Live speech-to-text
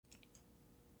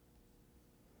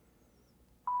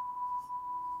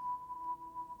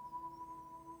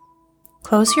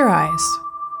Close your eyes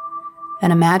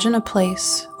and imagine a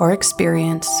place or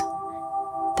experience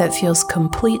that feels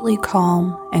completely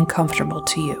calm and comfortable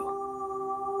to you.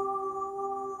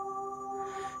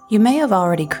 You may have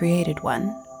already created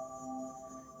one.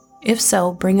 If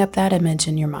so, bring up that image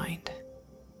in your mind.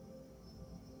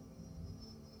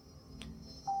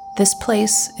 This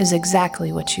place is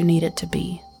exactly what you need it to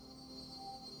be.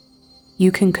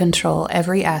 You can control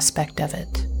every aspect of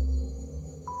it.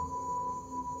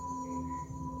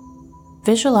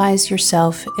 Visualize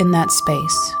yourself in that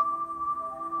space.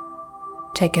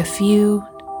 Take a few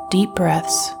deep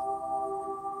breaths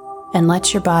and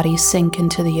let your body sink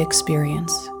into the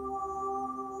experience.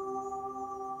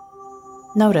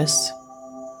 Notice,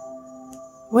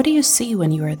 what do you see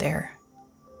when you are there?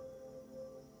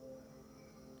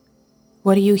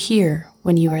 What do you hear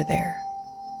when you are there?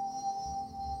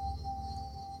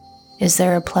 Is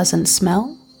there a pleasant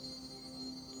smell?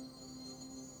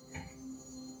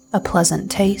 A pleasant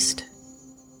taste?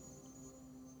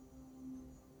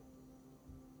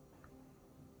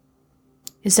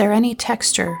 Is there any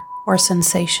texture or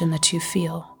sensation that you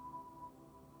feel?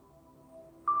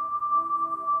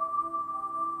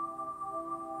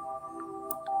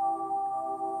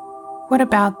 What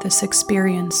about this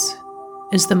experience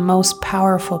is the most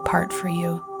powerful part for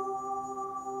you?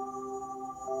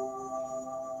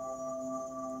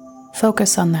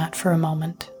 Focus on that for a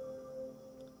moment.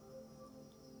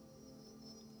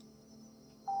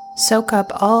 Soak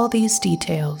up all these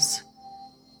details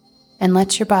and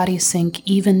let your body sink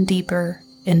even deeper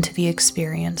into the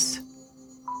experience.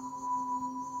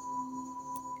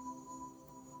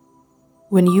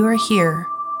 When you are here,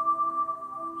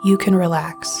 you can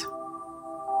relax.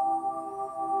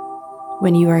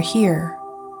 When you are here,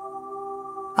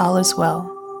 all is well.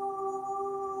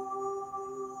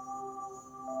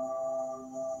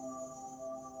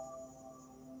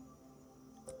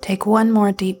 Take one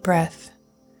more deep breath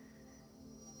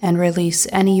and release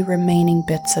any remaining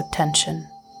bits of tension.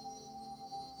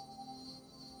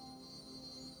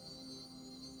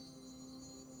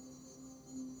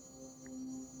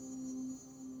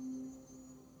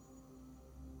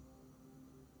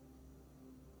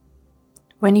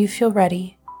 When you feel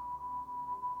ready,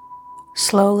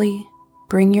 slowly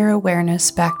bring your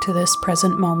awareness back to this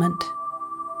present moment.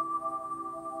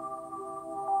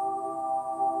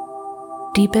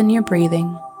 Deepen your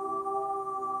breathing.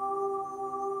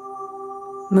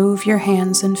 Move your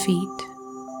hands and feet,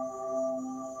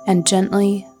 and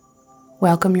gently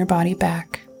welcome your body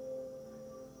back,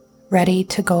 ready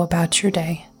to go about your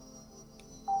day.